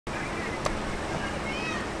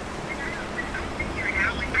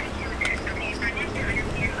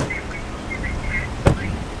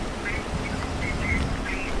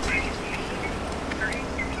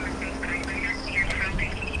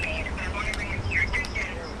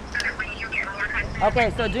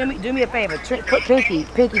Okay, so do me a favor. Put Pinky,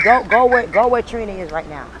 go where Trina is right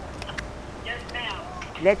now. Yes, ma'am.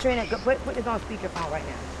 Let Trina put this on speakerphone right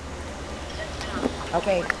now.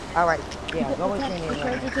 Okay, all right. Yeah, go where Trina is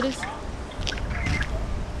right now.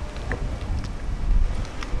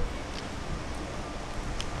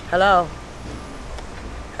 Hello.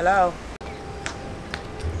 Hello.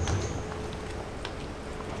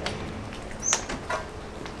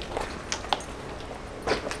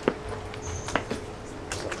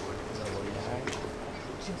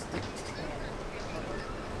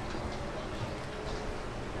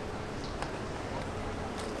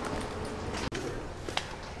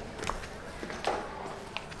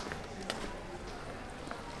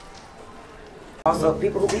 Also, we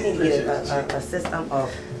need to get a system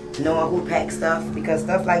of knowing who packs stuff, because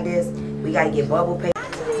stuff like this, we got to get bubble paper.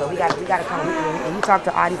 So we got to come, and you talk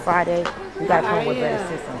to Audie Friday, we got to come with better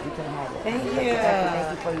systems. You can't have it. Thank you. Thank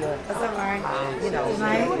you for your, What's up, Mark?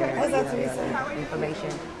 What's up, Teresa?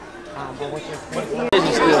 Information. But what's your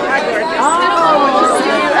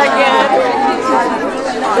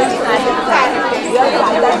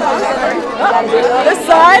This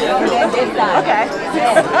side? Okay.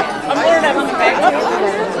 I'm learning on the back.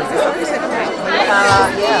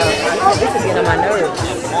 Yeah. This is getting on my nerves.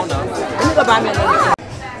 Let me go buy me a little.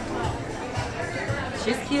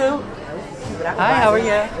 She's cute. Hi, how are you?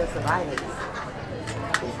 This is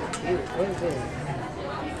cute. What is this?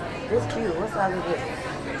 This cute. What size is it?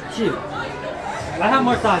 Cute. I have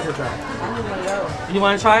more sizes though. I need one of those. You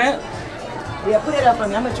want to try it? Yeah, put it up for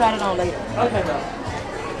me. I'm going to try it on later. Okay, though.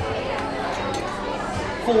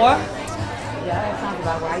 4? Yeah, that sounds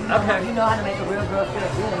about right. Okay. You know how to make a real girl feel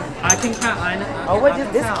good. I can count. Oh, what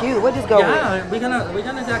this cute. What just go with? Yeah, we're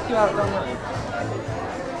gonna jack you out. Don't worry.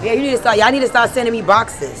 Yeah, you need to start. Y'all need to start sending me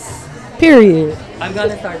boxes. Period. I'm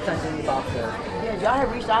gonna start sending you boxes. Yeah, y'all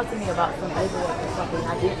have reached out to me about some paperwork or something.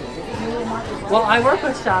 I didn't. Well, I work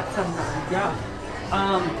with Shaq sometimes. Yeah.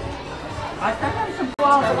 I sent them some.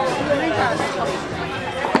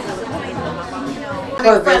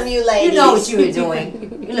 From you ladies. You know what you were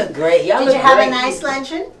doing. You look great. Y'all Did you have a nice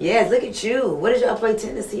luncheon? Yes, look at you. What is your play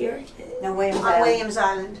tennis here? No, Williams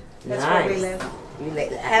Island. That's where we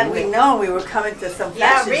live. Had we known we were coming to some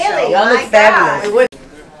fashion really? show. Y'all look fabulous.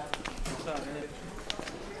 God.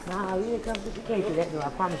 Nah, you didn't come to the cake to that door, I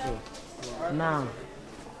promise you. No.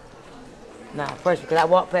 Nah, first, because I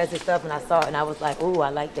walked past this stuff and I saw it and I was like, ooh, I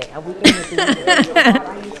like that.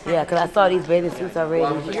 Yeah, because I saw these bathing suits already.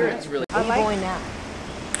 Where you going now?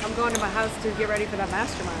 I'm going to my house to get ready for that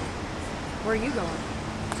mastermind. Where are you going?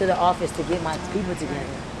 To the office to get my people together.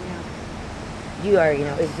 Yeah. You already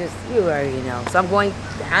know. It's just, you already know. So I'm going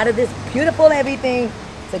out of this beautiful everything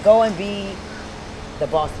to go and be the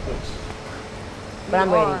boss bitch. But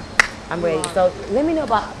I'm ready. I'm ready. So let me know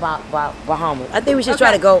about Bahamas. I think we should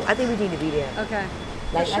try to go. I think we need to be there. Okay.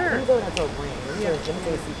 Like, sure. Let me go to Brand. Let me tell you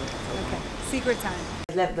a secret. Okay. Secret time.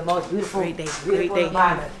 Left the most beautiful, Great day. beautiful Great day.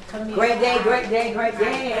 environment. Great day, great day, great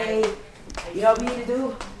day. You know what we need to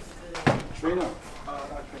do? Trina.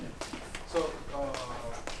 So,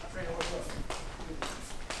 Trina, what's up?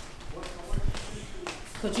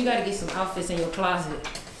 Coach, you gotta get some outfits in your closet.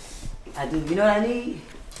 I do. You know what I need?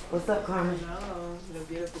 What's up, Carmen? No, you'll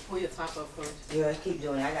be able to pull your top up first. Yeah, keep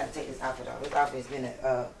doing it. I gotta take this outfit off. This outfit's been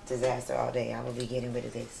a disaster all day. I will be getting rid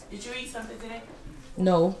of this. Did you eat something today?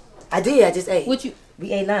 No. I did. I just ate. What you?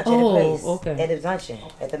 We ate lunch at the place. Okay. At the luncheon.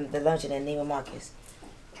 At the luncheon at Neiman Marcus.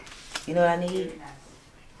 You know what I need?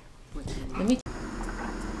 Let me.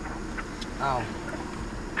 Oh.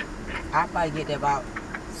 I'll probably get there about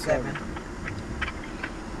 7.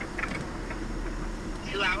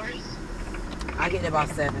 2 hours? I get there about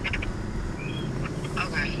 7.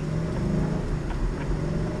 Okay.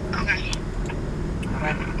 Okay.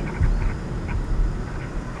 Okay.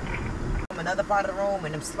 Another part of the room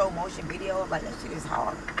and them slow motion videos, like that shit is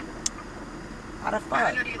hard. How the fuck?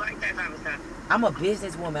 I know you like that type of stuff. I'm a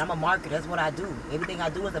businesswoman. I'm a marketer. That's what I do. Everything I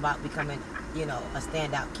do is about becoming, you know, a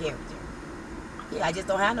standout character. Yeah, I just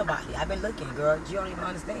don't have nobody. I've been looking, girl. You don't even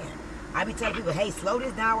understand. I be telling people, hey, slow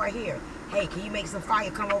this down right here. Hey, can you make some fire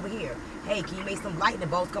come over here? Hey, can you make some lightning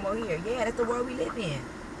bolts come over here? Yeah, that's the world we live in.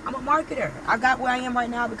 I'm a marketer. I got where I am right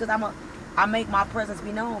now because I make my presence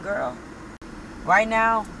be known, girl. Right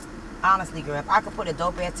now, honestly, girl, if I could put a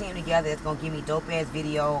dope ass team together, it's gonna give me dope ass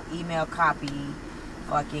video, email copy,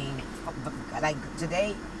 fucking like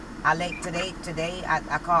today.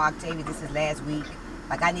 I call Octavia. This is last week.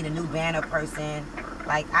 Like I need a new banner person.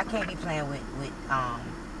 Like I can't be playing with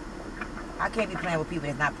people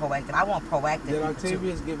that's not proactive. I want proactive. Did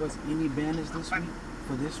Octavius give us any banners this week?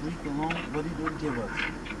 For this week alone? What did he give us?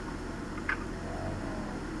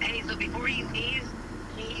 Hey, so before he leaves,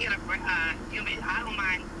 I don't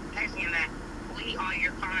mind texting you that. We all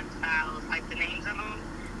your font styles, like the names of them,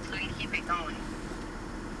 so you keep it going.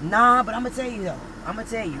 Nah, but I'm gonna tell you though. I'm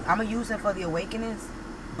gonna use it for the awakenings,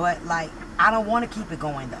 but like I don't want to keep it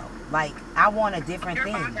going though. Like I want a different your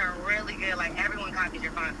thing. Your fonts are really good. Like everyone copies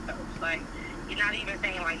your font stuff. Like you're not even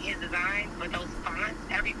saying like his design, but those fonts.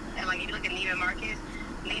 Like if you look at Neiman Marcus,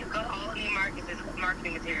 all Neiman Marcus is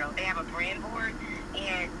marketing material. They have a brand board,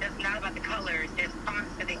 and it's not about the colors. There's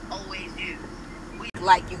fonts that they always use.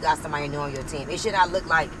 Like you got somebody new on your team. It should not look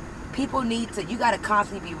like people need to. You gotta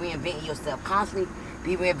constantly be reinventing yourself. Constantly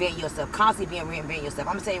be reinventing yourself. Constantly be reinventing yourself.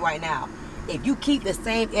 I'm gonna tell you right now. If you keep the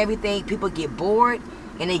same everything, people get bored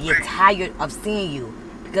and they get tired of seeing you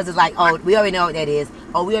because it's like, oh, we already know what that is.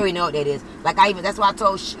 Oh, we already know what that is. Like that's why I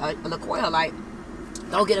told LaQuella, like,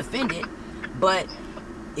 don't get offended, but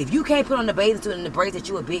if you can't put on the bathing suit and the braids that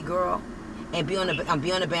you a big girl, and be on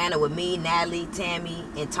the banner with me, Natalie, Tammy,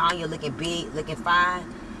 and Tanya looking big, looking fine,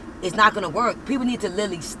 it's not gonna work. People need to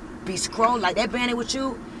literally be scrolling like that banner with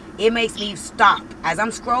you. It makes me stop as I'm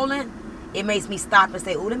scrolling. It makes me stop and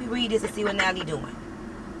say, "Oh, let me read this and see what Natalie doing."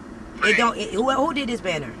 It don't. Who did this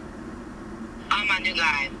banner? My new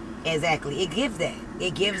guy. Exactly. It gives that.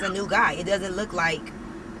 It gives a new guy. It doesn't look like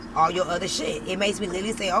all your other shit. It makes me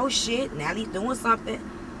literally say, "Oh shit, Natalie's doing something."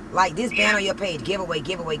 Like this banner on your page, giveaway.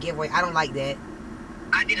 I don't like that.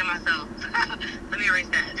 I did it myself. Let me erase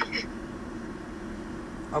that.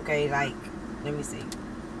 Okay, like, let me see.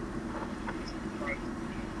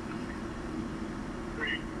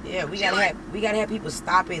 Yeah, we gotta have people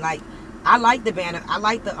stopping. Like, I like the banner. I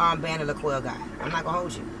like the banner LaQuella guy. I'm not gonna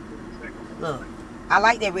hold you. Look, I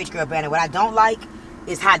like that rich girl banner. What I don't like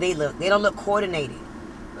is how they look. They don't look coordinated.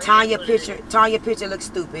 Tanya picture looks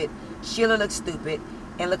stupid. Sheila looks stupid.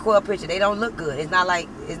 And LaQuella picture, they don't look good. It's not like,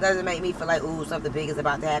 it doesn't make me feel like, ooh, something big is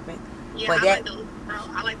about to happen. Yeah, but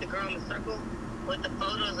I like the girl in the circle with the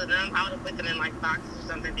photos of them. I would have put them in like boxes or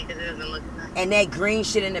something because it doesn't look nice. And that green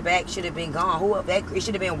shit in the back should have been gone. It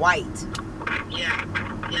should have been white. Yeah,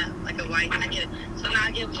 like a white. I get it. So now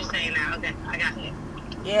I get what you're saying now. Okay, I got it.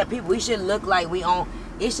 Yeah, people, we should look like we own.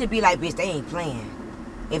 It should be like, bitch, they ain't playing.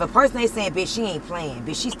 If a person ain't saying, bitch, she ain't playing,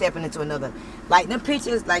 bitch, she stepping into another. Like them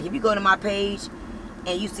pictures, like if you go to my page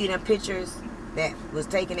and you see them pictures that was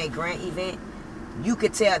taken at Grant event, you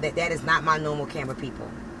could tell that is not my normal camera people.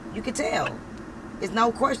 You could tell. It's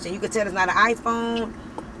no question. You could tell it's not an iPhone.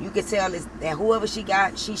 You could tell it's that whoever she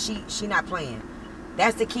got, she not playing.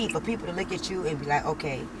 That's the key for people to look at you and be like,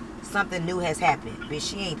 okay, something new has happened, but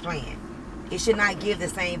she ain't playing. It should not give the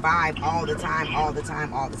same vibe all the time.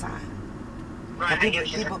 Right,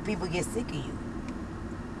 People get sick of you.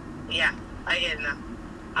 Yeah, I get it now.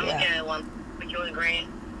 I'm looking at one with you and Grant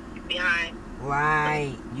behind.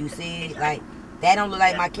 Right. You see, like, that don't look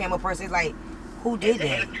like my camera person. It's like, who did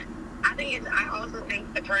that? I also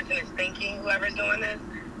think the person is thinking, whoever's doing this,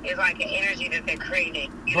 is like an energy that they're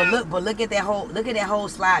creating. But look at that whole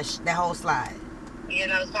slide. You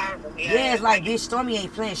know, it's powerful. Yeah, it's like, bitch, Stormy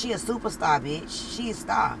ain't playing. She a superstar, bitch. She a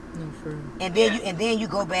star. No, for real. And then you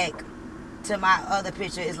go back to my other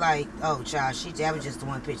picture. It's like, oh, child, that was just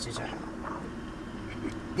one picture, child.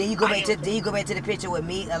 Then you go back to the picture with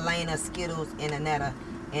me, Elena, Skittles, and Annetta,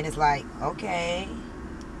 and it's like, okay,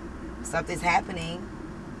 something's happening.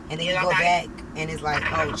 And then you go back, and it's like,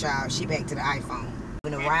 oh, child, she back to the iPhone.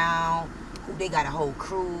 Moving around, they got a whole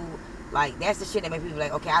crew. Like, that's the shit that make people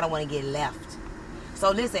like, okay, I don't want to get left. So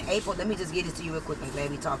listen, April, let me just get this to you real quick. I'm glad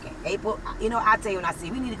we talking. April, you know, I tell you when I see,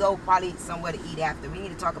 we need to go probably somewhere to eat after. We need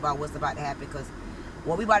to talk about what's about to happen because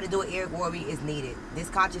what we about to do with Eric Worre is needed. This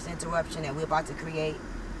conscious interruption that we're about to create,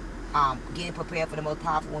 getting prepared for the most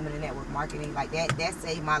powerful woman in network marketing, like that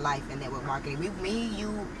saved my life in network marketing.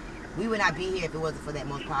 We would not be here if it wasn't for that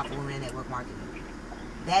most powerful woman in network marketing.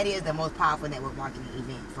 That is the most powerful network marketing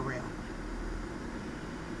event, for real.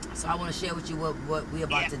 So I want to share with you what we're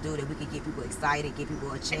about to do, that we can get people excited, give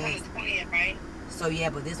people a chance. Right? So yeah,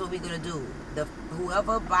 but this is what we're going to do.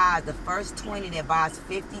 Whoever buys, the first 20 that buys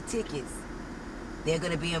 50 tickets, they're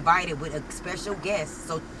going to be invited with a special guest.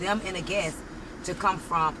 So them and a guest to come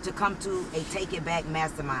to a Take It Back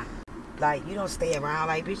mastermind. Like, you don't stay around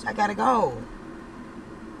like, bitch, I got to go.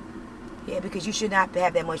 Yeah, because you should not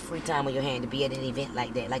have that much free time on your hand to be at an event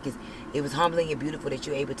like that. Like, it was humbling and beautiful that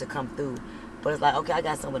you're able to come through. But it's like, okay, I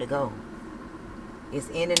got somewhere to go. It's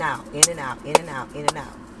in and out, in and out, in and out, in and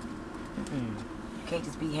out. You can't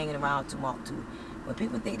just be hanging around too much. When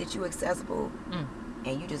people think that you're accessible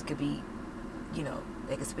and you just could be, you know,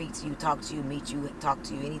 they can speak to you, talk to you, meet you, talk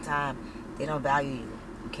to you anytime, they don't value you.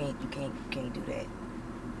 You can't do that.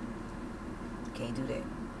 You can't do that.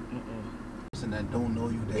 that don't know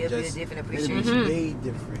you, that There'll be a just different it'll be appreciation. way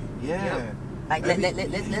different. Yeah. Yep. Like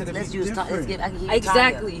let's use let's give I can give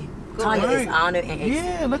Exactly. Tanya Right. is honored and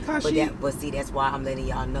Yeah, look how she. but see, that's why I'm letting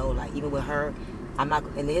y'all know. Like even with her, I'm not.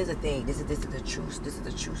 And here's the thing. This is the truth. This is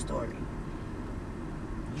the true story.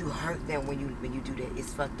 You hurt them when you do that.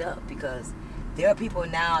 It's fucked up because there are people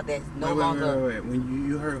now that's no longer. Wait. When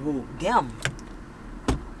you hurt who? Them.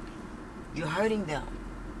 You're hurting them.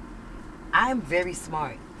 I'm very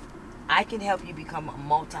smart. I can help you become a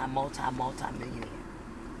multi-millionaire.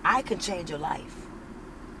 I can change your life.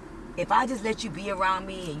 If I just let you be around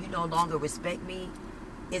me and you no longer respect me,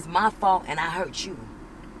 it's my fault and I hurt you.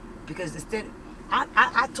 Because instead,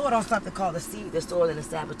 I taught on something called the seed, the soil, and the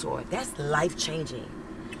saboteur. That's life-changing.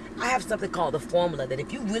 I have something called the formula that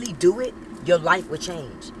if you really do it, your life will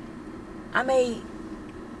change. I made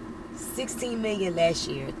 16 million last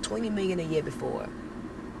year, 20 million the year before,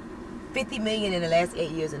 50 million in the last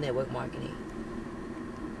 8 years in network marketing.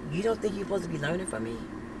 You don't think you're supposed to be learning from me?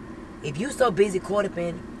 If you're so busy caught up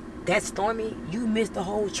in that Stormy, you missed the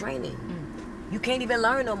whole training. You can't even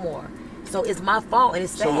learn no more. So it's my fault and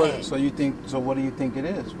it's sad. So what do you think it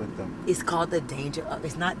is with them? It's called the danger of,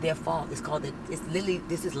 it's not their fault. It's called it's literally,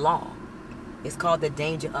 this is law. It's called the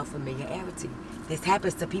danger of familiarity. This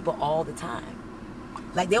happens to people all the time.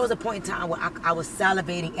 Like there was a point in time where I was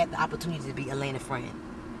salivating at the opportunity to be Elena's friend.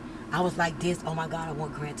 I was like this, oh my God, I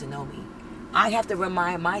want Grant to know me. I have to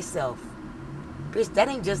remind myself, bitch, that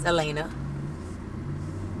ain't just Elena.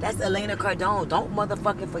 That's Elena Cardone. Don't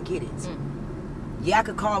motherfucking forget it. Yeah, I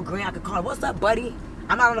could call Grant. I could call, what's up, buddy?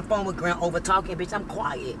 I'm not on the phone with Grant over talking, bitch. I'm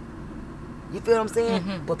quiet. You feel what I'm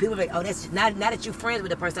saying? But people are like, oh, that's just, now that you're friends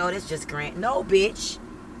with the person, oh, that's just Grant. No, bitch.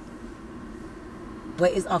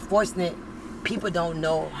 But it's unfortunate people don't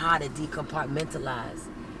know how to decompartmentalize.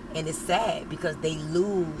 And it's sad because they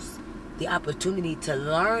lose the opportunity to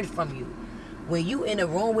learn from you. When you in a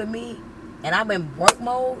room with me and I'm in work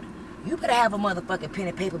mode, you better have a motherfucking pen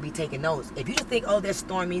and paper be taking notes. If you just think, oh, that's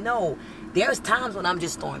Stormy, no. There's times when I'm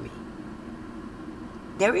just Stormy.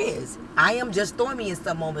 There is. I am just Stormy in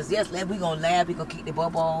some moments. Yes, we gonna laugh, we gonna kick the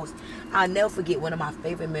bubbles. I'll never forget one of my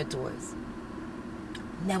favorite mentors.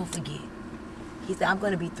 Never forget. He said, I'm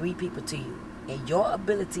gonna be 3 people to you. And your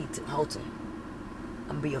ability to, Holton, I'm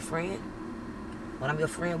gonna be your friend. When I'm your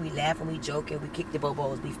friend, we laugh and we joke and we kick the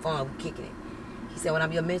bubbles, we fun, we kicking it. He said, when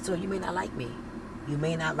I'm your mentor, you may not like me. You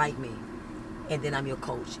may not like me. And then I'm your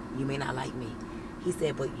coach. You may not like me. He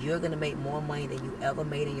said, but you're going to make more money than you ever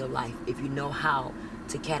made in your life if you know how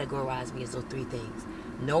to categorize me as those 3 things.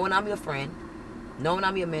 Knowing I'm your friend, knowing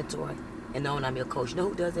I'm your mentor, and knowing I'm your coach. You know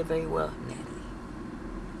who does that very well?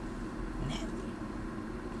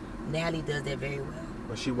 Natalie does that very well.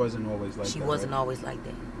 But she wasn't always like that. She wasn't always like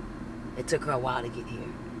that. It took her a while to get here.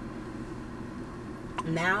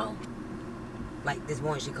 Now, like this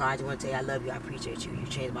morning she called, I just want to tell you I love you, I appreciate you. You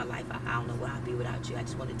changed my life. I don't know where I'd be without you. I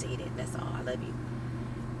just want to tell you that. That's all. I love you.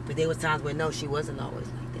 But there was times where no, she wasn't always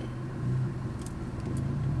like that.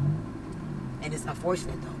 And it's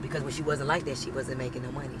unfortunate though, because when she wasn't like that, she wasn't making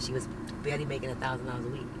no money. She was barely making $1,000 a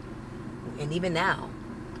week. And even now,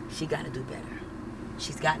 she got to do better.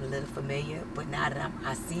 She's gotten a little familiar, but now that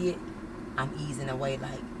I see it, I'm easing away.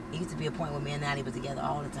 Like, it used to be a point where me and Natalie was together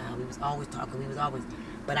all the time. We was always talking. We was always...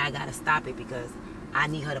 But I got to stop it because I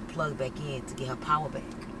need her to plug back in to get her power back.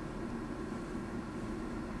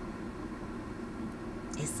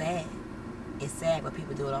 It's sad. It's sad, but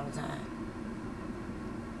people do it all the time.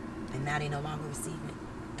 And now they no longer receive it.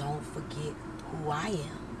 Don't forget who I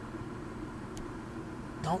am.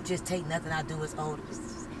 Don't just take nothing I do as, oh,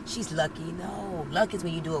 she's lucky. No. Luck is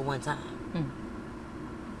when you do it one time.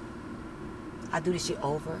 I do this shit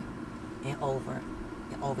over and over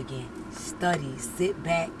and over again. Study, sit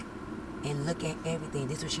back, and look at everything.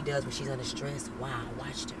 This is what she does when she's under stress. Wow, I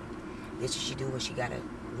watched her. This is what she do when she gotta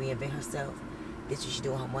reinvent herself. This is what she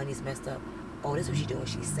do when her money's messed up. Oh, this is what she do when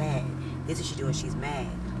she's sad. This is what she do when she's mad.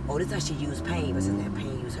 Oh, this is how she use pain versus let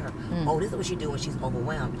pain use her. Oh, this is what she do when she's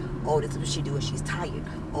overwhelmed. Oh, this is what she do when she's tired.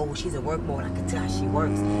 Oh, when she's in work mode, I can tell how she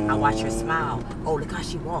works. I watch her smile. Oh, look how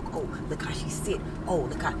she walk. Oh, look how she sit. Oh,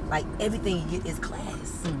 look how, like, everything is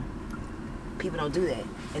class. People don't do that.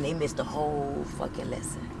 And they miss the whole fucking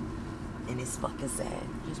lesson. And it's fucking sad.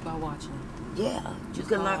 Just by watching. Yeah. You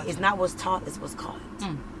can learn. It's not what's taught, it's what's caught.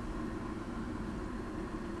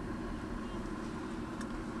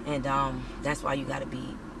 And that's why you gotta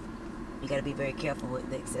be very careful with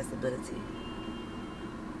the accessibility,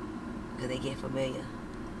 because they get familiar,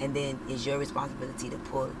 and then it's your responsibility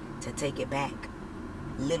to take it back.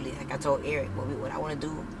 Literally, like I told Eric, what I want to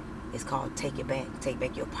do is called take it back. Take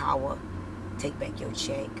back your power, take back your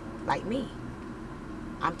check. Like me,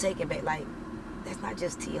 I'm taking back. Like that's not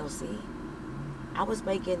just TLC. I was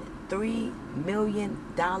making $3 million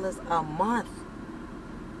a month.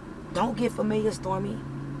 Don't get familiar, Stormy.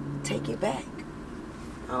 Take it back.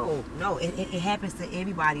 Oh no, it happens to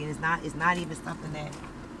everybody, and it's not even something that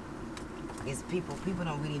is people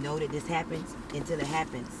don't really know that this happens until it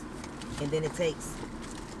happens, and then it takes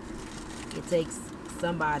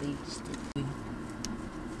somebody.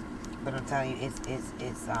 But I'm telling you,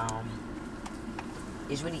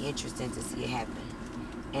 it's really interesting to see it happen,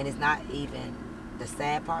 and it's not even. The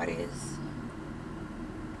sad part is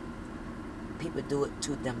people do it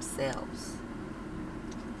to themselves.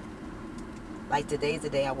 Like today's the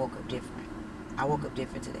day I woke up different. I woke up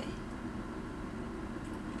different today.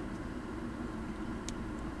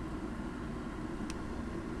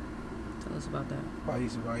 Tell us about that. Why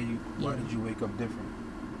did you wake up different?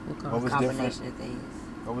 What was Combination different? of things.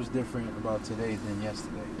 What was different about today than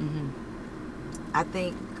yesterday? Mm-hmm. I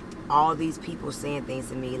think all these people saying things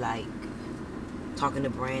to me like talking to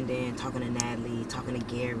Brandon, talking to Natalie, talking to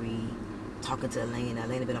Gary, talking to Elena.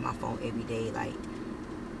 Elena been on my phone every day. Like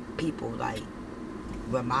people like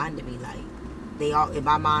reminded me like they all in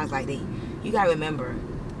my mind's like you gotta remember.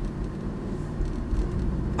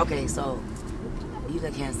 Okay, so you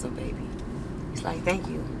look handsome, baby. It's like thank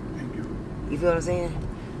you. Thank you. You feel what I'm saying?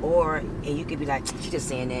 Or and you could be like, she just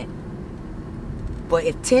saying that. But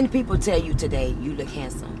if 10 people tell you today you look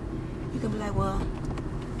handsome, you can be like, well,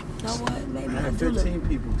 you know what? Maybe I had do 15 look.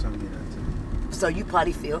 people tell me that too. So you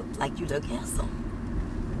probably feel like you look handsome.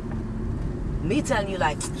 Me telling you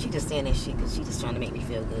like she just saying that shit because she just trying to make me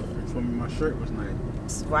feel good. For me, my shirt was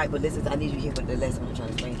nice. Right, but listen, I need you here for the lesson I'm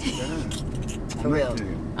trying to explain to you. For real.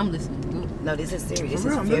 I'm listening. Good. No, this is serious. This For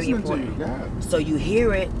real, is I'm very listening important. to you. Yeah. So you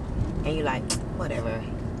hear it and you're like, whatever.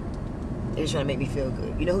 They're just trying to make me feel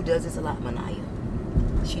good. You know who does this a lot? Manaya.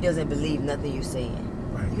 She doesn't believe nothing you're saying.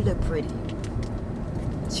 Right. You look pretty.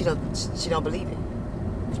 She don't believe it.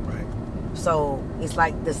 Right. So it's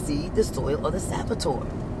like the seed, the soil, or the saboteur.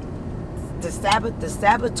 The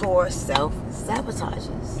saboteur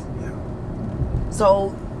self-sabotages. Yeah.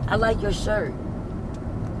 So I like your shirt.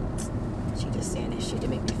 She just saying that shit to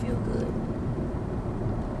make me feel good.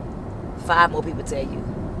 5 more people tell you,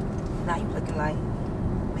 now you looking like,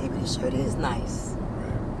 maybe this shirt is nice.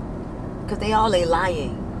 Right. Cause they all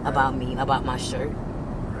lying about me, about my shirt.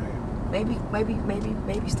 Right.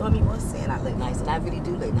 Maybe Stormy was saying I look nice, and I really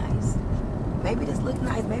do look nice. Maybe this look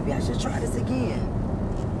nice. Maybe I should try this again.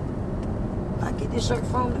 I get this shirt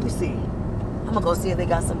from, let me see. I'm gonna go see if they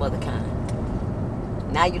got some other kind.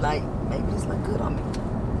 Now you like, maybe this look good on me.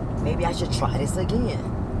 Maybe I should try this again.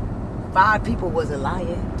 5 people wasn't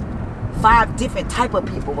lying. 5 different type of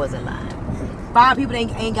people wasn't lying. 5 people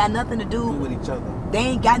ain't got nothing to do with each other. They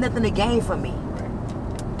ain't got nothing to gain from me.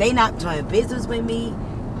 Right. They not doing business with me.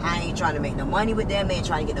 I ain't trying to make no money with them. They ain't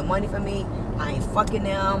trying to get no money from me. I ain't fucking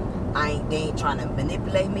them. They ain't trying to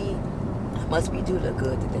manipulate me. I must be do look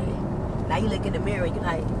good today. Now you look in the mirror and you're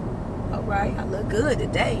like, all right, I look good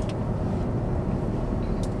today.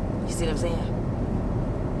 You see what I'm saying?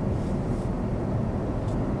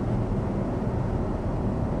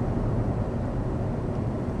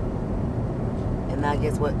 And now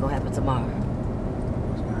guess what gonna happen tomorrow?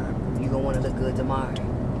 You gonna want to look good tomorrow.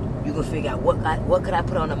 You gonna figure out what could I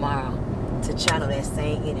put on tomorrow to channel that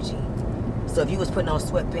same energy. So if you was putting on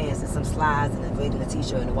sweatpants and some slides and a regular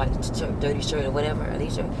t-shirt and a white shirt, dirty shirt or whatever, a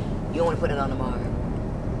t-shirt, you don't want to put it on tomorrow.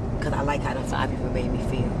 Cause I like how them 5 people made me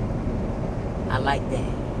feel. I like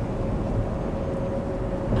that.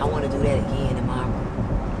 I want to do that again tomorrow.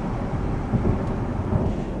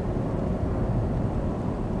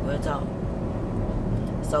 Real talk.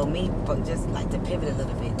 So me, just like to pivot a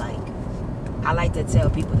little bit, like I like to tell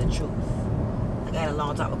people the truth. Like I had a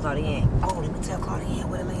long talk with Claudienne. Oh, let me tell Claudienne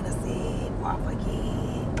what Elena said. Before I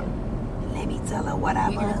forget. Let me tell her what I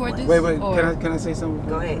You can record this? Wait, Or- can I say something?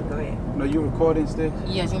 Go ahead. No, you recording still?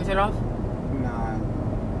 Yes, you want me to turn it off? Nah.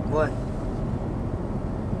 What?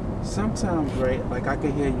 Sometimes, right, like I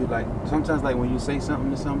can hear you, like, sometimes, like, when you say something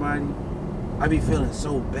to somebody, I be feeling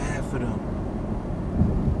so bad for them,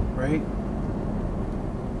 right?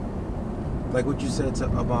 Like what you said to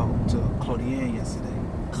Claudienne yesterday.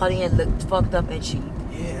 Claudienne looked fucked up and cheap.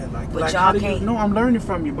 Yeah, like, But like y'all how do can't. you, no, I'm learning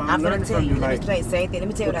from you, but I'm gonna learning tell from you. you, Let me like, explain. Same thing. Let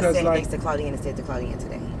me tell you what I because, said like, next to Claudienne and said to Claudienne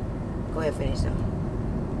today. Go ahead, finish though.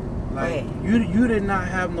 like, ahead. you did not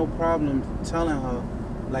have no problem telling her,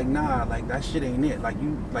 like, nah, like, that shit ain't it. Like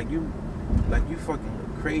you fucking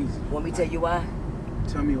look crazy. Want me to tell you why?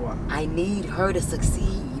 Tell me why. I need her to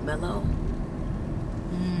succeed, Mello.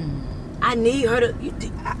 I need her to.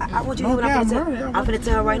 I want you to hear what I'm finna tell. I'm finna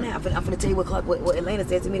tell her right now. I'm finna tell you what Elena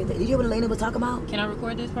said to me today. Did you hear what Elena was talking about? Can I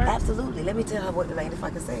record this part? Absolutely. Let me tell her what Elena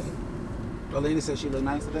fucking said. Elena said she looked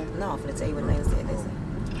nice today? No, I'm finna tell you what Elena said. Listen.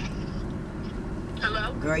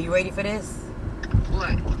 Hello? Girl, you ready for this?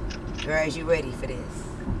 What? Girl, is you ready for this?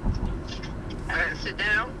 Sit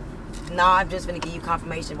down. No, I'm just finna give you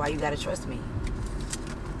confirmation why you gotta trust me.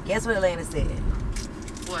 Guess what Elena said?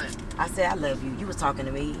 What? I said, I love you. You was talking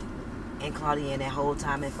to me and Claudia that whole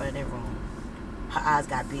time in front of that room. Her eyes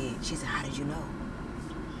got big. She said, how did you know?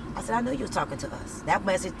 I said, I know you was talking to us.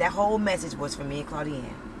 That whole message was for me and Claudia.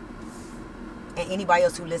 And anybody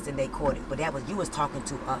else who listened, they caught it. But you was talking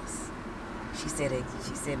to us. She said,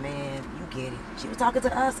 man, you get it. She was talking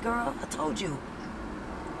to us, girl. I told you.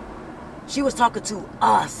 She was talking to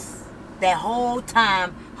us. That whole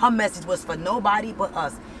time, her message was for nobody but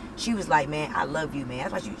us. She was like, man, I love you, man.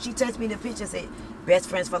 That's why she texted me the picture and said, best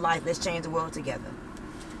friends for life. Let's change the world together.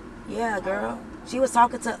 Yeah, girl. She was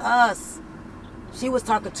talking to us. She was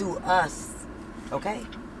talking to us. Okay?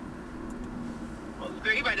 Well,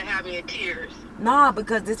 girl, you about to have me in tears. Nah,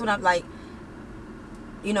 because this one I'm like,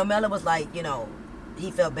 Mello was like,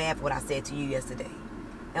 he felt bad for what I said to you yesterday.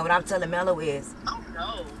 And what I'm telling Mello is, Oh,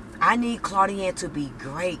 no. I need Claudianne to be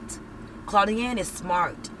great. Claudianne is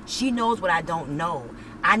smart. She knows what I don't know.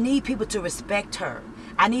 I need people to respect her.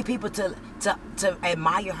 I need people to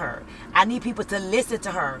admire her. I need people to listen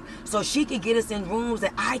to her so she can get us in rooms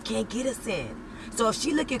that I can't get us in. So if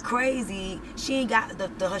she looking crazy, she ain't got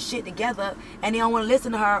her shit together, and they don't want to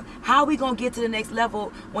listen to her, how are we going to get to the next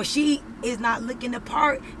level when she is not looking the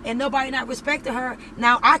part and nobody not respecting her?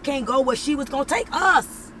 Now I can't go where she was going to take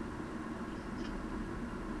us.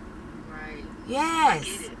 Right. Yes. I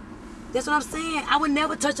get it. That's what I'm saying. I would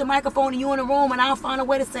never touch a microphone and you in a room and I'll find a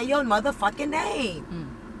way to say your motherfucking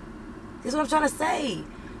name. That's what I'm trying to say.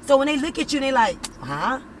 So when they look at you, they like,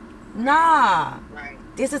 huh? Nah. Right.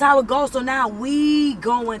 This is how it goes. So now we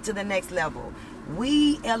going to the next level.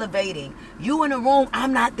 We elevating. You in the room,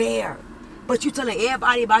 I'm not there. But you telling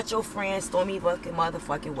everybody about your friend, Stormy fucking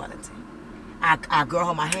motherfucking Wellington. I girl,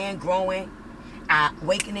 her my hand growing. Our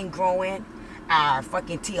awakening growing. Our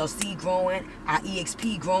fucking TLC growing. Our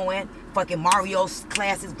EXP growing. Fucking Mario's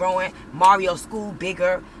classes growing. Mario school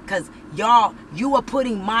bigger. Because y'all, you are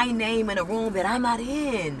putting my name in a room that I'm not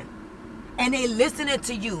in. And they listening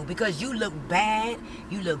to you because you look bad,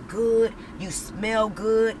 you look good, you smell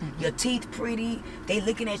good, your teeth pretty. They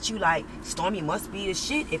looking at you like, Stormy must be the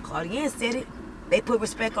shit. If Claudianne said it, they put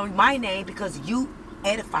respect on my name because you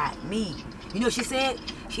edified me. You know what she said?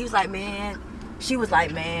 She was like, man,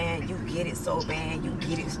 you get it so, man. You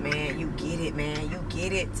get it, man. You get it, man. You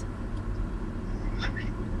get it.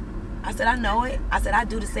 I said, I know it. I said, I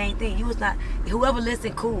do the same thing. You was not, whoever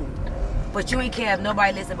listened, cool. But you ain't care if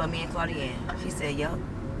nobody listened but me and Claudianne. She said, yup.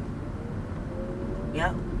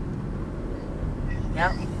 Yup.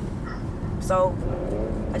 Yup. So,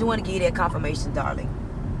 I just want to give you that confirmation, darling.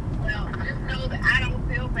 Well, just know that I don't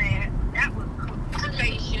feel bad. That was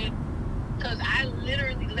confirmation. Because I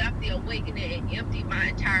literally left the awakening and emptied my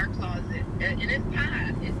entire closet. And it's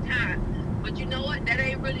time. It's time. But you know what? That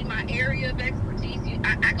ain't really my area of expertise.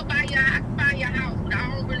 I could buy your house, but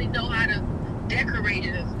I don't really know how to decorate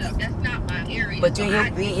it and stuff. That's not my area. But you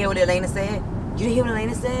didn't hear what Elena said? You didn't hear what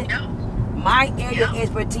Elena said? No. My area of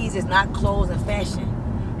expertise is not clothes and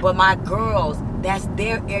fashion. But my girls, that's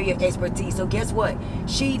their area of expertise. So guess what?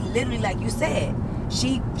 She literally, like you said,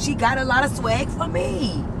 she got a lot of swag for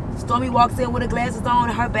me. Stormy walks in with her glasses on,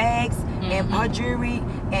 her bags, and her jewelry,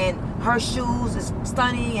 and her shoes is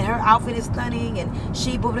stunning, and her outfit is stunning, and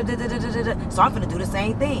she so I'm gonna do the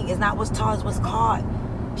same thing. It's not what's taught, it's what's caught.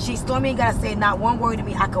 Stormy ain't gotta say not one word to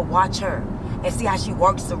me. I could watch her and see how she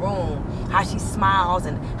works the room, how she smiles,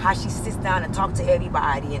 and how she sits down and talks to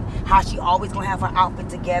everybody, and how she always gonna have her outfit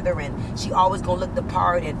together, and she always gonna look the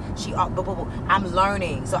part, and I'm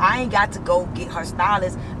learning. So I ain't got to go get her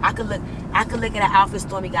stylist. I could look at the outfit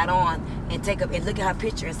Stormy got on and look at her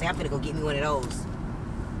picture and say, I'm gonna go get me one of those.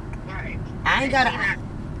 Right. I ain't gotta.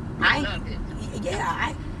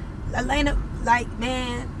 Elena, like,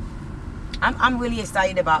 man, I'm really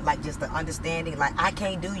excited about like just the understanding. Like, I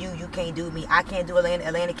can't do you, you can't do me. I can't do Elena,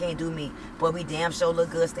 Elena can't do me. But we damn sure look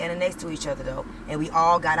good standing next to each other though. And we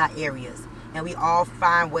all got our areas. And we all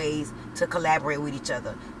find ways to collaborate with each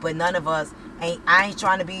other. But none of us I ain't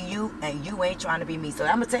trying to be you and you ain't trying to be me. So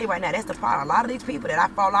I'm gonna tell you right now, that's the problem. A lot of these people that I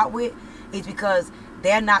fall out with is because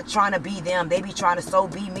they're not trying to be them. They be trying to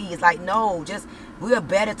be me. It's like, no, just we're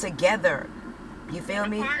better together. You feel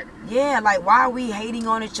me? Yeah, like, why are we hating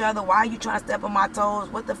on each other? Why are you trying to step on my toes?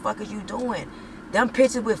 What the fuck is you doing? Them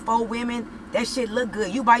pictures with 4 women, that shit look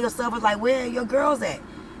good. You by yourself is like, where are your girls at?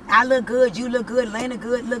 I look good, you look good, Lana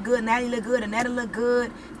look good, Natty look good, Annetta look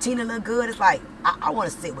good, Tina look good. It's like, I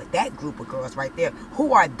want to sit with that group of girls right there.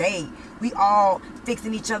 Who are they? We all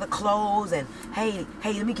fixing each other clothes and, hey,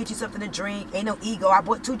 let me get you something to drink. Ain't no ego. I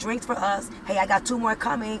bought 2 drinks for us. Hey, I got 2 more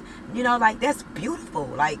coming. You know, like, that's beautiful.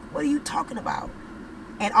 Like, what are you talking about?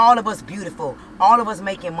 And all of us beautiful. All of us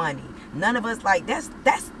making money. None of us, like, that's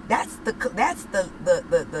the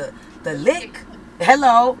lick.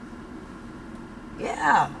 Hello.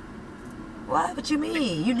 Yeah. What you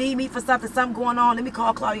mean? You need me for something going on? Let me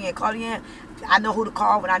call Claudienne. Claudienne, I know who to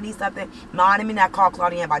call when I need something. No, let me not call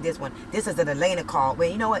Claudienne by this one. This is an Elena call. Well,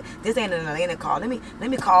 you know what? This ain't an Elena call. Let me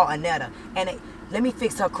call Annetta. And let me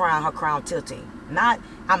fix her crown tilting. Not,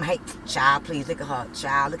 child, please, look at her.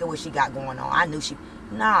 Child, look at what she got going on. I knew she,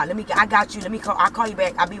 nah, I got you. I'll call you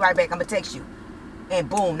back. I'll be right back. I'm going to text you. And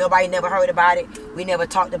boom, nobody never heard about it. We never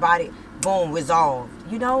talked about it. Boom, resolved.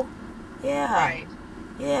 You know? Yeah. Right.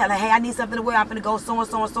 Yeah, like, hey, I need something to wear. I'm finna go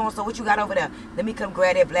so-and-so. What you got over there? Let me come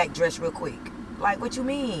grab that black dress real quick. Like, what you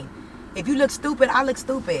mean? If you look stupid, I look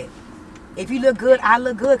stupid. If you look good, I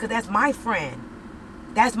look good, because that's my friend.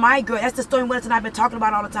 That's my girl. That's the Stormy Wellington I've been talking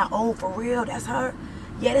about all the time. Oh, for real? That's her?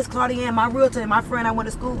 Yeah, that's Claudienne, my realtor, my friend I went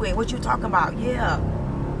to school with. What you talking about? Yeah.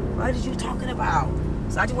 What is you talking about?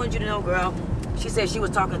 So I just wanted you to know, girl. She said she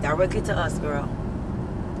was talking directly to us, girl.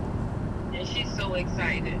 And she's so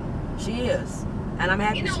excited. She is. And I'm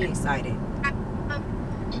happy she's excited.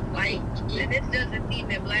 Like, and this doesn't mean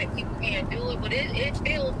that black people can't do it, but it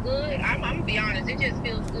feels good. I'm going to be honest, it just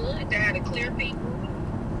feels good to have the clear people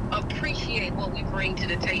appreciate what we bring to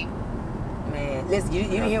the table. Man, listen, you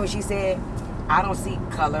didn't hear what she said? I don't see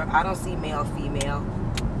color. I don't see male, female.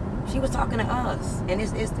 She was talking to us. And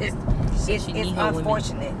it's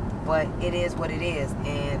unfortunate, but it is what it is.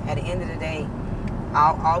 And at the end of the day,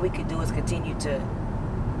 all we could do is continue to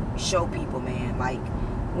show people, man. Like,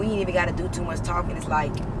 we ain't even got to do too much talking. It's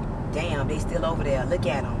like, damn, they still over there. Look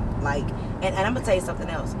at them. Like, and I'm going to tell you something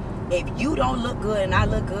else. If you don't look good and I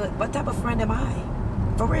look good, what type of friend am I?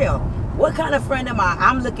 For real. What kind of friend am I?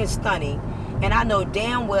 I'm looking stunning, and I know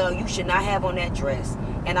damn well you should not have on that dress,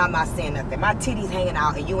 and I'm not saying nothing. My titty's hanging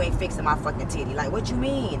out, and you ain't fixing my fucking titty. Like, what you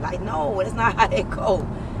mean? Like, no, that's not how that go.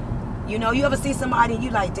 You know, you ever see somebody and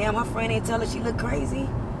you like, damn, her friend ain't tell her she look crazy?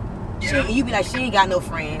 Yeah. You be like, she ain't got no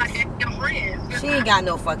friends. She ain't got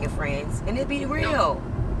no fucking friends. And it be real. No.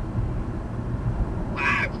 Well,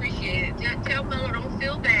 I appreciate it. Just tell Miller, don't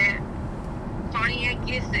feel bad. Claudienne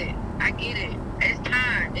gets it. I get it. It's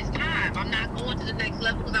time. It's time. I'm not going to the next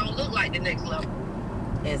level because I don't look like the next level.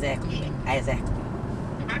 Exactly.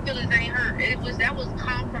 My feelings ain't hurt. That was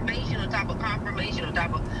confirmation on top of confirmation on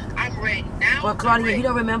top of. I'm ready now. Well, Claudia, you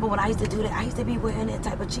don't remember when I used to do that? I used to be wearing that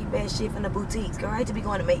type of cheap ass shit from the boutiques. Girl, I used to be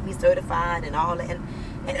going to make me certified and all that. And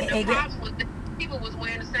the problem was that people was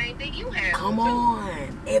wearing the same thing you had. Come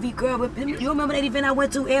on, every girl. You remember that event I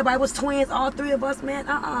went to? Everybody was twins, all 3 of us, man.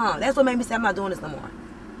 That's what made me say I'm not doing this no more.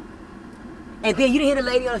 And then you didn't hear the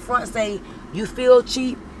lady on the front say, "You feel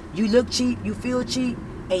cheap, you look cheap, you feel cheap."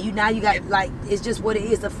 And now you got, like, it's just what it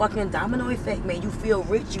is, the fucking domino effect, man. You feel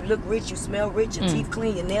rich, you look rich, you smell rich, your teeth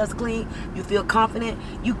clean, your nails clean, you feel confident,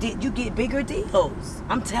 you get bigger deals.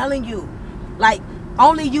 I'm telling you. Like,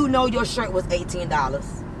 only you know your shirt was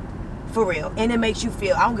 $18. For real. And it makes you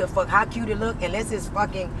feel, I don't give a fuck how cute it look, unless it's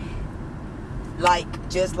fucking, like,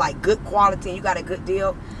 just like good quality and you got a good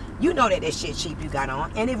deal. You know that shit cheap you got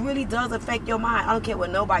on. And it really does affect your mind. I don't care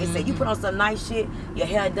what nobody say. You put on some nice shit, your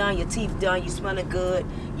hair done, your teeth done, you smelling good,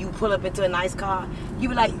 you pull up into a nice car, you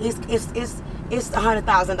be like, it's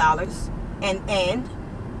 $100,000. And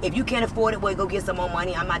if you can't afford it, well, go get some more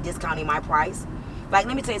money. I'm not discounting my price. Like,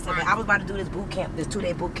 let me tell you something. I was about to do this boot camp, this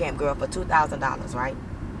 2-day boot camp, girl, for $2,000, right?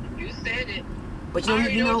 You said it. But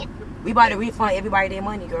you know, we about to refund everybody their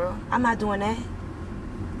money, girl. I'm not doing that.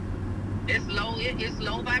 It's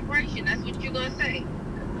low vibration. That's what you're gonna say.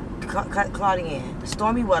 Claudienne,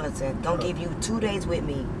 Stormy Wellington gonna give you 2 days with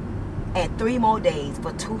me and 3 more days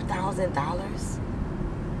for $2,000.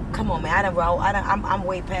 Come on, man. I'm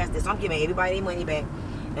way past this. I'm giving everybody their money back,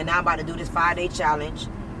 and now I'm about to do this 5-day challenge,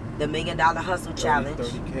 the $1 Million Hustle Challenge,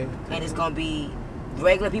 30K. and it's gonna be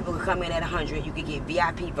regular people can come in at $100. You can get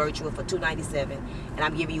VIP virtual for $297, and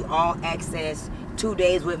I'm giving you all access. 2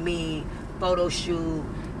 days with me, photo shoot.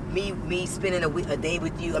 Me spending a day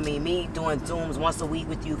with you. I mean, me doing Zooms once a week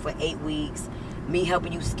with you for 8 weeks. Me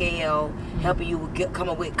helping you scale, helping you come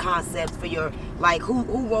up with concepts for your, like, who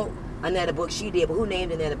wrote another book? She did, but who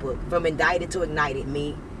named another book? From Indicted to Ignited,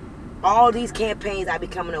 me. All these campaigns I be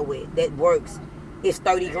coming up with that works. It's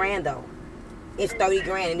 30 grand though. it's 30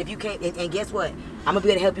 grand. And if you can't, and guess what? I'm gonna be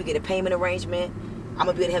able to help you get a payment arrangement. I'm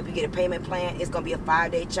gonna be able to help you get a payment plan. It's gonna be a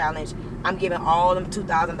 5-day challenge. I'm giving all them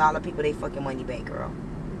 $2,000 people they fucking money back, girl.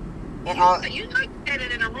 And you said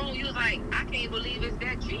it in a room. You was like, I can't believe it's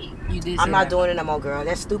that cheap. You did. I'm not doing it no more, girl.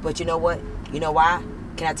 That's stupid. You know what? You know why?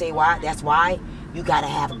 Can I tell you why? That's why you gotta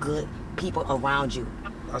have good people around you.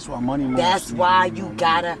 That's why money moves. That's why you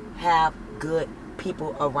gotta have good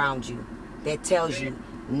people around you that tells you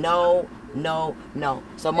no, no, no.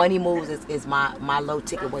 So money moves is my low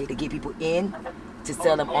ticket way to get people in to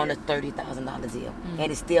sell them on a $30,000 deal.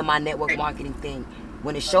 And it's still my network marketing thing.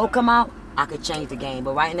 When the show come out, I could change the game.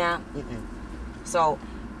 But right now, So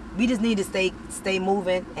we just need to stay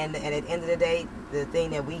moving. And at the end of the day, the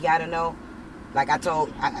thing that we gotta know, like I told,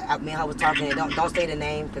 me and her was talking, and don't say the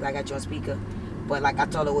name because I got you on speaker. But like I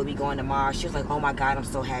told her we'll be going tomorrow. She was like, oh my God, I'm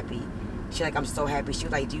so happy. She's like, I'm so happy. She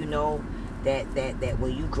was like, do you know that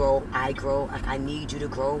when you grow, I grow. Like I need you to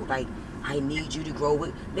grow. Like I need you to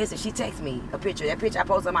grow. Listen, she texted me a picture. That picture I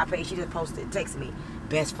posted on my page, she just posted, text me,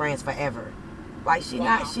 best friends forever. Like she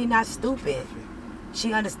not stupid.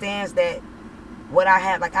 She understands that what I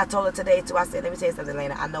have. Like I told her today too. I said, let me tell you something,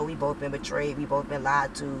 Elena. I know we both been betrayed. We both been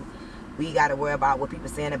lied to. We got to worry about what people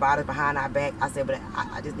saying about us behind our back. I said, but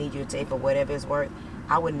I just need you to take for whatever it's worth.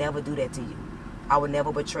 I would never do that to you. I would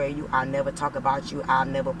never betray you. I'll never talk about you. I'll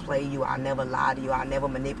never play you. I'll never lie to you. I'll never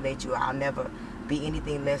manipulate you. I'll never be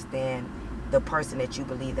anything less than the person that you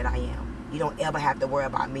believe that I am. You don't ever have to worry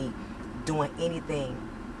about me doing anything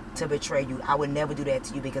to betray you. I would never do that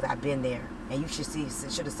to you because I've been there. And you should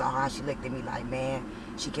have saw how she looked at me like, man.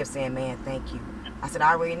 She kept saying, man, thank you. I said,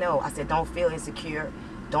 I already know. I said, don't feel insecure.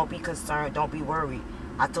 Don't be concerned. Don't be worried.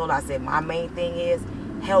 I told her, I said, my main thing is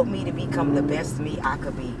help me to become the best me I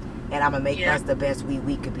could be. And I'm going to make us the best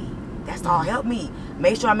we could be. That's all. Help me.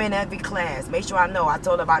 Make sure I'm in every class. Make sure I know. I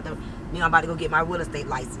told her about I'm about to go get my real estate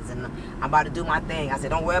license. And I'm about to do my thing. I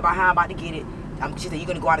said, don't worry about how I'm about to get it. She said, you're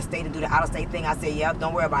going to go out of state and do the out of state thing. I said, yep,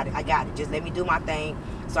 don't worry about it. I got it. Just let me do my thing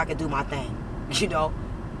so I can do my thing. You know?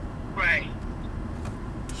 Right.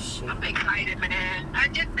 Shit. I'm excited, man.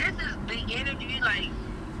 This is the energy, like,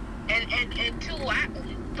 and two,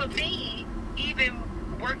 for me, even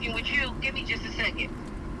working with you, give me just a second.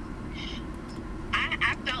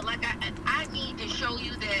 I felt like I need to show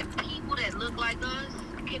you that people that look like us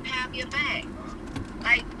can have your back.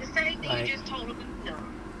 Like the same thing you just told me.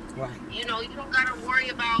 Right. You know, you don't gotta worry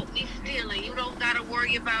about me stealing. You don't gotta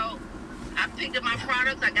worry about. I picked up my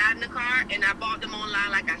products, I got in the car, and I bought them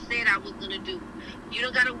online like I said I was gonna do. You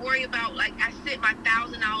don't gotta worry about, like, I sent my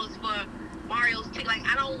 $1,000 for Mario's ticket. Like,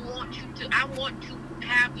 I don't want you to. I want to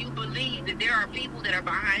have you believe that there are people that are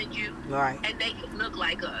behind you, right, and they can look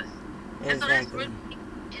like us. Exactly. And so that's really.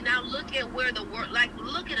 And now look at where the work. Like,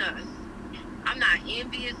 look at us. I'm not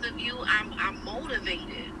envious of you. I'm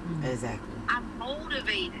motivated. Exactly. I'm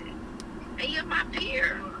motivated. And you're my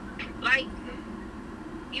peer. Like,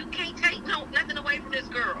 you can't take nothing away from this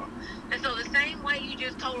girl. And so the same way you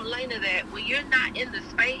just told Elena that when you're not in the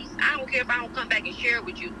space, I don't care if I don't come back and share it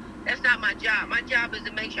with you. That's not my job. My job is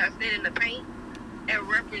to make sure I sit in the paint and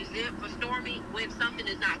represent for Stormy when something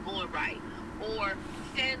is not going right. Or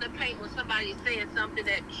stand in the paint when somebody's saying something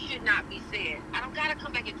that should not be said. I don't gotta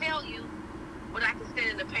come back and tell you, but I can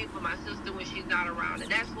stand in the paint for my sister when she's not around.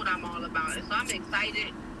 And that's what I'm all about. And so I'm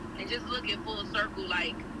excited and just looking full circle,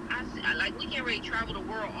 like we can really travel the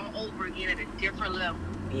world all over again at a different level.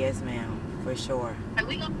 Yes, ma'am, for sure. Like,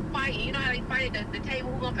 we gonna fight. You know how they fight at the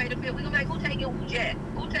table? Who gonna pay the bill? We gonna be like, who take your jet?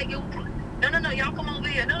 Who take your? No, y'all come over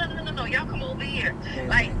here. No, y'all come over here. Exactly.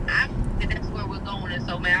 Like, that's where we're going. And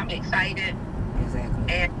so, man, I'm excited.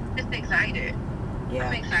 Exactly. And just excited. Yeah.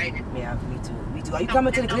 I'm excited. Yeah, me too. Me too. Are you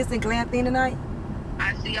coming to the Glisten Glam thing tonight?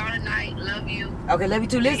 I see y'all tonight. Love you. Okay, love you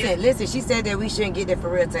too. Listen. She said that we shouldn't get there for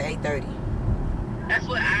real till 8:30. That's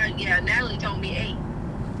what Natalie told me 8.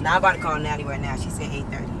 Now I'm about to call Natalie right now. She said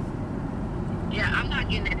 8:30. Yeah, I'm not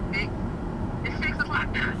getting there at 6. It's 6 o'clock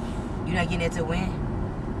now. You're not getting there till when?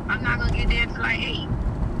 I'm not gonna get there till like 8.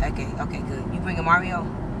 Okay, good. You bringing Mario?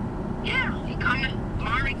 Yeah, he coming.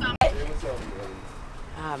 Mari coming.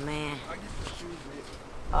 Oh man.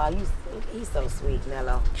 Oh, he's so sweet,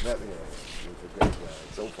 Nello.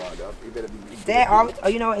 So far, though. You better be. Dad,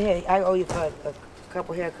 you know what? Here, I owe you for a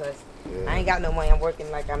couple haircuts. Yeah. I ain't got no money. I'm working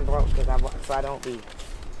like I'm broke so I don't be.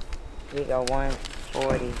 We go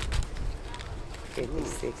 140, 50,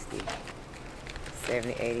 60,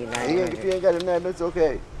 70, 80, 90. If you ain't got it now, that's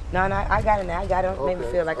okay. No, I got it now. I got it. Don't make me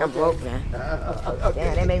feel like I'm broke now. Okay.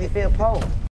 Damn, they made me feel poor.